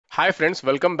Hi friends,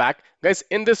 welcome back. Guys,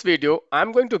 in this video,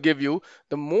 I'm going to give you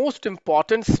the most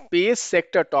important space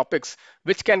sector topics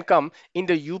which can come in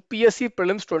the UPSC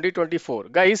Prelims 2024.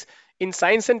 Guys, in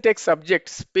science and tech subject,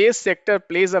 space sector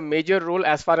plays a major role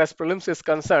as far as prelims is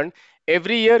concerned.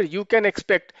 Every year you can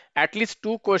expect at least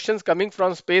 2 questions coming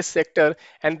from space sector,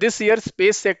 and this year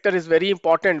space sector is very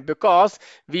important because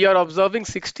we are observing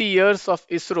 60 years of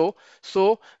ISRO.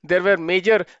 So there were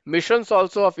major missions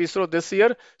also of ISRO this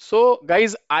year. So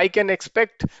guys, I can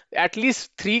expect at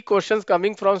least 3 questions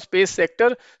coming from space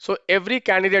sector. So every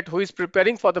candidate who is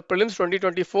preparing for the prelims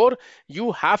 2024,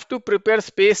 you have to prepare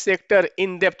space sector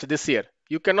in depth this year.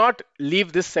 You cannot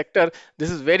leave this sector.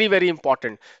 This is very, very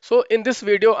important. So in this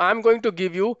video, I'm going to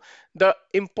give you the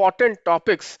important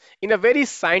topics in a very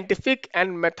scientific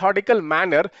and methodical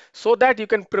manner so that you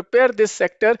can prepare this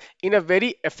sector in a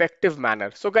very effective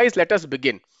manner. So guys, let us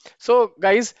begin. So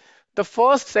guys, the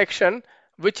first section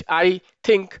which I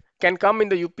think can come in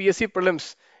the UPSC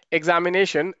prelims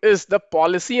examination is the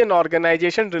policy and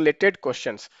organization related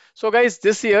questions. So guys,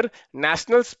 this year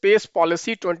National Space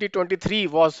Policy 2023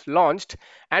 was launched,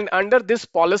 and under this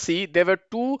policy there were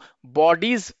 2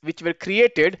 bodies which were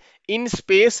created: in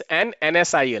space and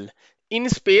NSIL. In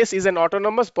space is an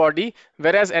autonomous body,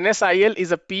 whereas NSIL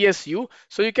is a PSU.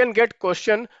 So you can get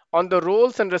question on the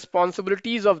roles and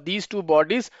responsibilities of these 2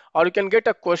 bodies, or you can get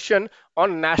a question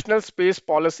on national space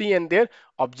policy and their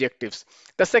objectives.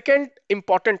 The second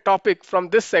important topic from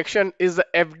this section is the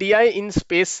FDI in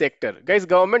space sector. Guys,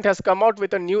 government has come out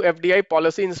with a new FDI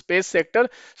policy in space sector.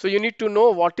 So you need to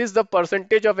know what is the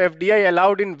percentage of FDI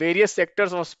allowed in various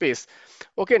sectors of space.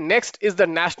 Okay, next is the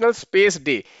National Space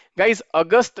Day. Guys,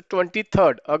 August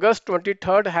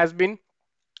 23rd has been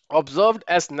observed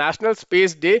as National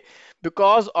Space Day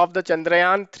because of the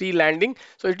Chandrayaan-3 landing.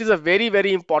 So it is a very,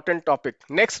 very important topic.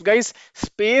 Next guys,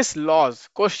 space laws.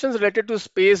 Questions related to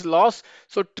space laws.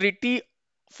 So treaty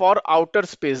for outer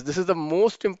space. This is the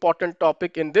most important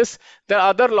topic in this. There are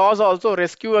other laws also: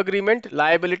 rescue agreement,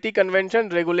 liability convention,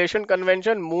 regulation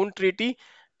convention, moon treaty,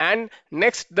 and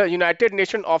next the United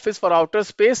Nations Office for Outer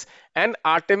Space and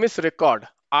Artemis Accord.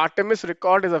 Artemis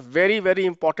Accord is a very, very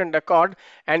important accord,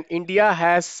 and India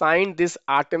has signed this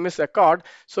Artemis Accord.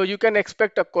 So you can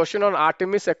expect a question on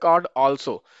Artemis Accord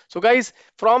also. So guys,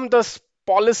 from the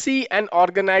policy and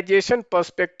organization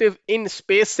perspective in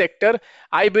space sector,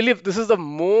 I believe this is the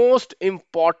most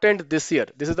important this year.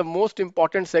 This is the most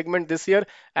important segment this year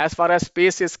as far as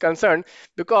space is concerned,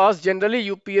 because generally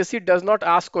UPSC does not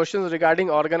ask questions regarding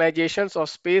organizations of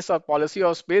space or policy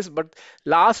of space, but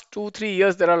last 2-3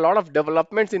 years there are a lot of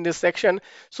developments in this section.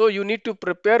 So you need to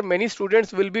prepare. Many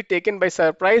students will be taken by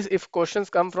surprise if questions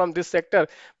come from this sector,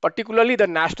 particularly the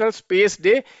National Space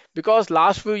Day, because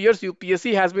last few years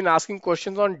UPSC has been asking questions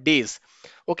on days.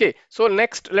 Okay, so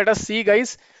next let us see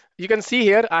guys. You can see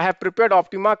here I have prepared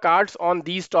Optima cards on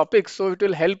these topics, so it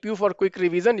will help you for quick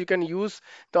revision. You can use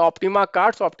the Optima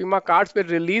cards. Optima cards will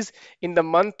release in the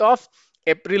month of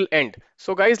April end.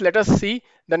 So guys, let us see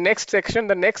the next section.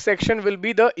 The next section will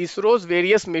be the ISRO's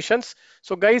various missions.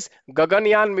 So guys,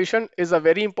 Gaganyaan mission is a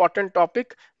very important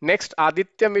topic. Next,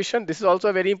 Aditya mission, this is also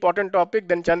a very important topic.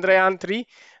 Then Chandrayaan-3.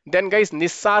 Then guys,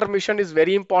 Nissar mission is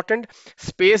very important.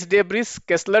 Space debris,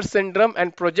 Kessler syndrome,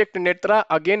 and Project Netra,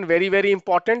 again very, very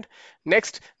important.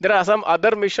 Next, there are some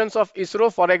other missions of ISRO,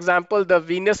 for example the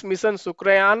Venus mission,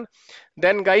 Sukrayaan.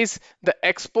 Then guys, the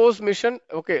Expose mission.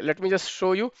 Okay, let me just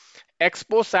show you.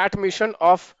 Exposat mission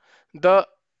of the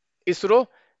ISRO,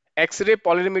 X-ray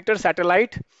polarimeter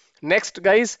satellite. Next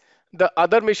guys, the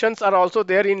other missions are also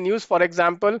there in news. For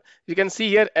example, you can see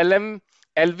here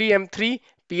LVM3,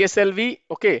 PSLV.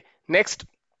 Okay, next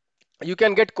you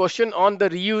can get question on the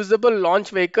reusable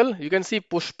launch vehicle. You can see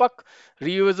Pushpak,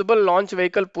 reusable launch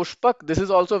vehicle Pushpak. This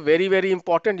is also very, very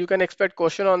important. You can expect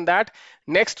question on that.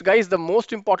 Next guys, the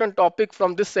most important topic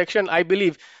from this section, I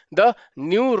believe, the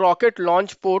new rocket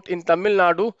launch port in Tamil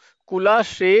Nadu,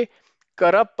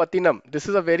 Kulasekarapatinam. This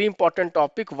is a very important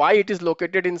topic. Why it is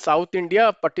located in South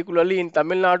India, particularly in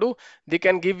Tamil Nadu. They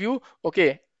can give you,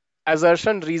 okay,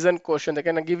 assertion reason question. They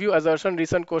can give you assertion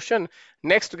reason question.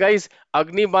 Next guys,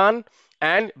 Agniban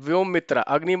and Vyomitra.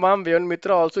 Agniban,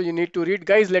 Vyomitra also you need to read.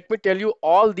 Guys, let me tell you,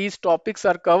 all these topics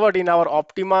are covered in our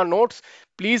Optima notes.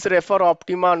 Please refer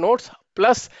Optima notes.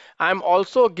 Plus, I'm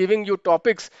also giving you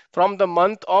topics from the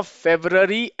month of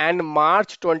February and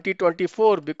March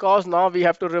 2024, because now we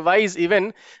have to revise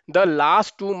even the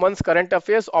last 2 months current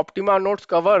affairs. Optima notes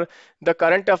cover the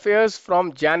current affairs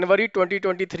from January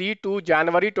 2023 to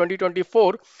January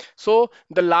 2024. So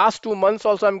the last 2 months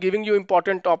also I'm giving you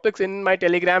important topics in my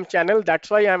Telegram channel. That's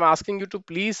why I'm asking you to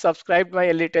please subscribe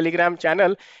my Telegram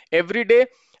channel. Every day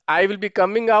I will be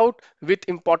coming out with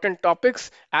important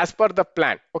topics as per the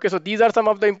plan. Okay, so these are some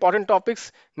of the important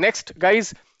topics. Next,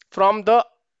 guys, from the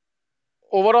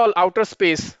overall outer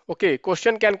space, okay,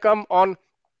 question can come on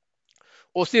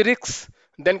Osiris,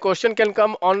 then question can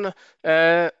come on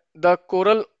the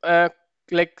coral,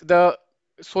 like the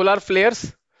solar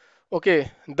flares,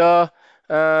 okay, the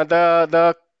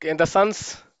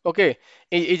sun's, okay,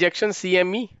 ejection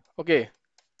CME, okay.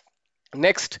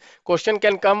 Next, question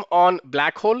can come on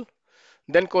black hole.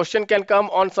 Then question can come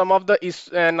on some of the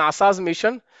NASA's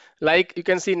mission, like you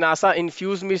can see NASA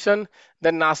Infuse mission,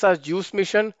 then NASA JUICE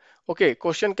mission. Okay,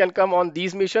 question can come on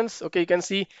these missions. Okay, you can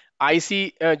see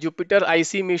Jupiter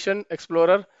IC mission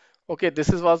Explorer. Okay,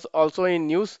 was also in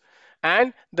news.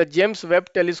 And the James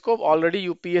Webb Telescope, already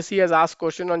UPSC has asked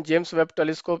question on James Webb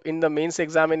Telescope in the mains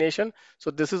examination.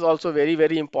 So this is also very,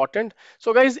 very important.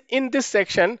 So guys, in this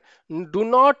section, do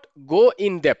not go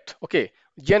in depth. Okay,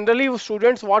 generally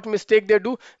students, what mistake they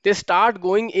do, they start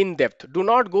going in depth. Do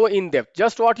not go in depth.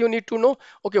 Just what you need to know,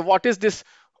 okay, what is this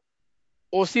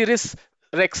Osiris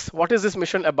Rex, what is this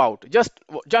mission about? Just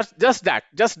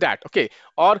that, okay.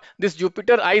 Or this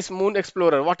Jupiter Ice Moon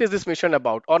Explorer, what is this mission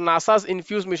about? Or NASA's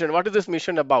Infuse mission, what is this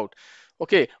mission about?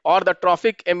 Okay, or the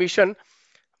trophic emission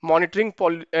monitoring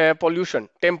pollution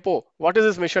tempo, what is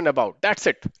this mission about? That's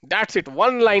it,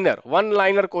 one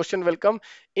liner question will come.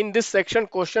 In this section,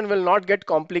 question will not get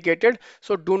complicated,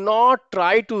 so do not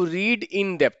try to read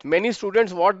in depth. Many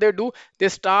students, what they do, they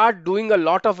start doing a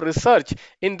lot of research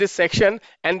in this section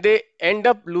and they end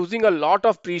up losing a lot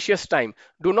of precious time.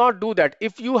 Do not do that.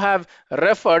 If you have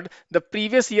referred the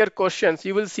previous year questions,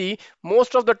 you will see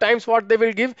most of the times what they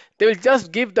will give, they will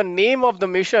just give the name of the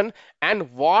mission and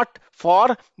what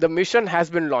for the mission has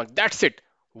been launched. That's it.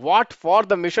 What for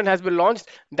the mission has been launched,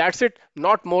 that's it,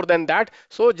 not more than that.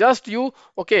 So just you,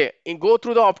 okay, go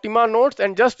through the Optima notes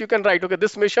and just you can write, okay,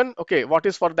 this mission, okay, what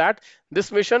is for that, this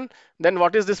mission, then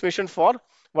what is this mission for,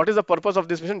 what is the purpose of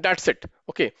this mission, that's it.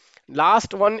 Okay,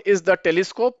 last one is the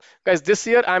telescope. Guys, this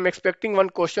year I am expecting one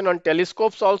question on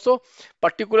telescopes also,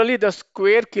 particularly the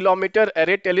square kilometer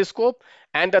array telescope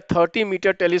and the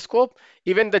 30-meter telescope.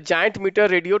 Even the giant meter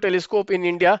radio telescope in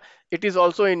India, it is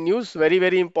also in news, very,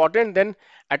 very important. Then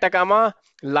Atacama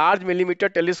large millimeter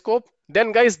telescope.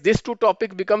 Then guys, this two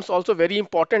topic becomes also very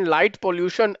important, light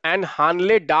pollution and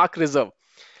Hanley dark reserve.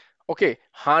 Okay,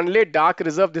 Hanley dark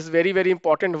reserve, this is very, very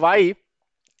important. Why?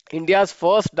 India's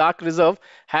first dark reserve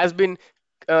has been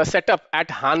set up at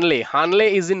Hanley.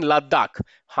 Hanley is in Ladakh.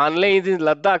 Hanley is in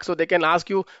Ladakh, so they can ask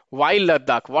you why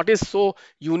Ladakh? What is so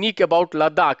unique about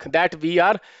Ladakh that we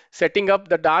are setting up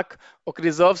the dark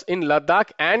reserves in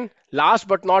Ladakh? And last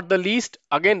but not the least,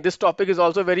 again this topic is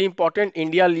also very important,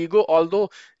 India LIGO. Although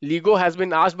LIGO has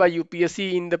been asked by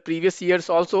UPSC in the previous years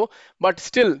also, but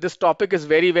still this topic is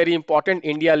very, very important,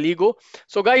 India LIGO.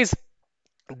 So guys,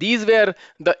 these were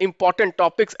the important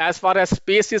topics as far as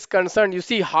space is concerned. You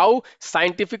see how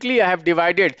scientifically I have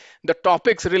divided the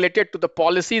topics related to the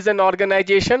policies and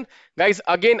organization. Guys,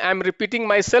 again I'm repeating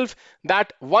myself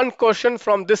that one question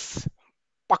from this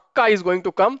pakka is going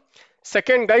to come.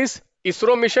 Second, guys,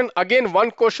 ISRO mission, again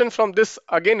one question from this,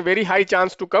 again very high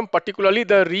chance to come, particularly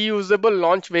the reusable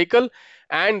launch vehicle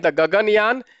and the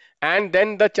Gaganyaan, and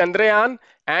then the Chandrayaan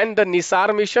and the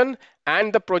Nisar mission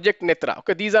and the project Netra.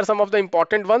 Okay, these are some of the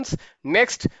important ones.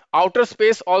 Next, outer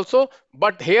space also,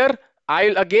 but here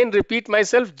I'll again repeat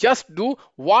myself, just do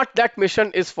what that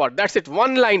mission is for. That's it,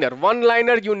 one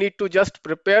liner you need to just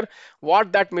prepare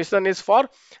what that mission is for.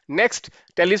 Next,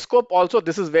 telescope also,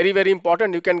 this is very, very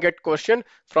important, you can get question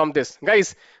from this.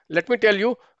 Guys, let me tell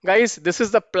you guys, this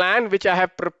is the plan which I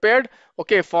have prepared,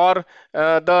 okay, for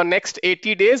the next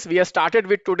 80 days. We have started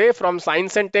with today from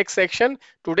science and tech section.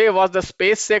 Today was the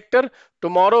space sector.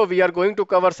 Tomorrow we are going to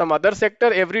cover some other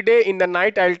sector. Every day in the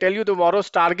night I'll tell you tomorrow's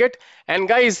target. And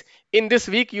guys, in this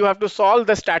week you have to solve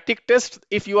the static test.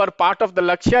 If you are part of the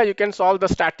Lakshya, you can solve the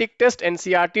static test,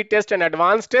 NCRT test and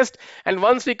advanced test. And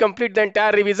once we complete the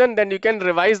entire revision, then you can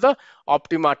revise the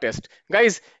Optima test.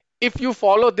 Guys, if you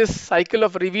follow this cycle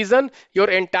of revision, your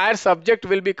entire subject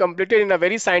will be completed in a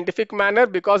very scientific manner,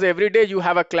 because every day you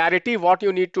have a clarity what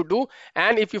you need to do.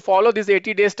 And if you follow this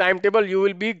 80 days timetable, you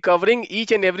will be covering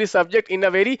each and every subject in a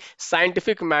very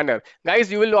scientific manner.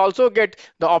 Guys, you will also get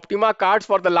the Optima cards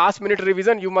for the last minute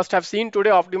revision. You must have seen today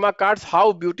Optima cards,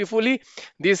 how beautifully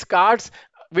these cards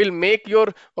will make your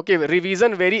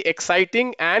revision very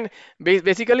exciting. And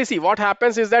basically, see, what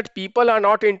happens is that people are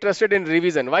not interested in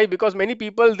revision. Why? Because many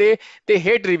people they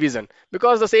hate revision,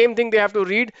 because the same thing they have to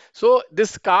read. So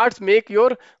these cards make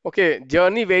your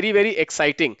journey very, very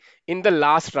exciting. in the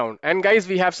last round. And guys,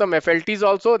 we have some FLTs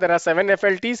also. There are 7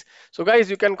 FLTs. So guys,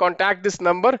 you can contact this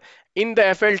number. In the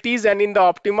FLTs and in the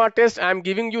Optima test, I am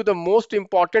giving you the most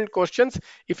important questions.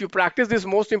 If you practice this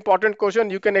most important question,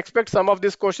 you can expect some of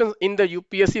these questions in the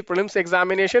UPSC prelims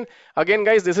examination. Again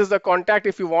guys, this is the contact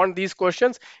if you want these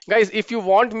questions. Guys, if you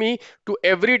want me to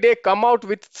every day come out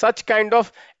with such kind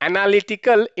of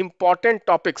analytical important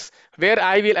topics where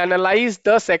I will analyze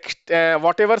the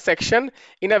whatever section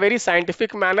in a very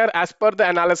scientific manner as per the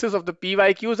analysis of the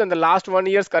PYQs and the last 1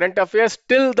 year's current affairs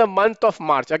till the month of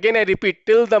March. Again I repeat,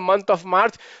 till the month of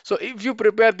March. So if you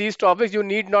prepare these topics, you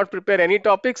need not prepare any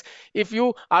topics. If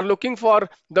you are looking for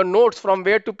the notes from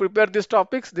where to prepare these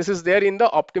topics, this is there in the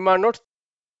Optima notes.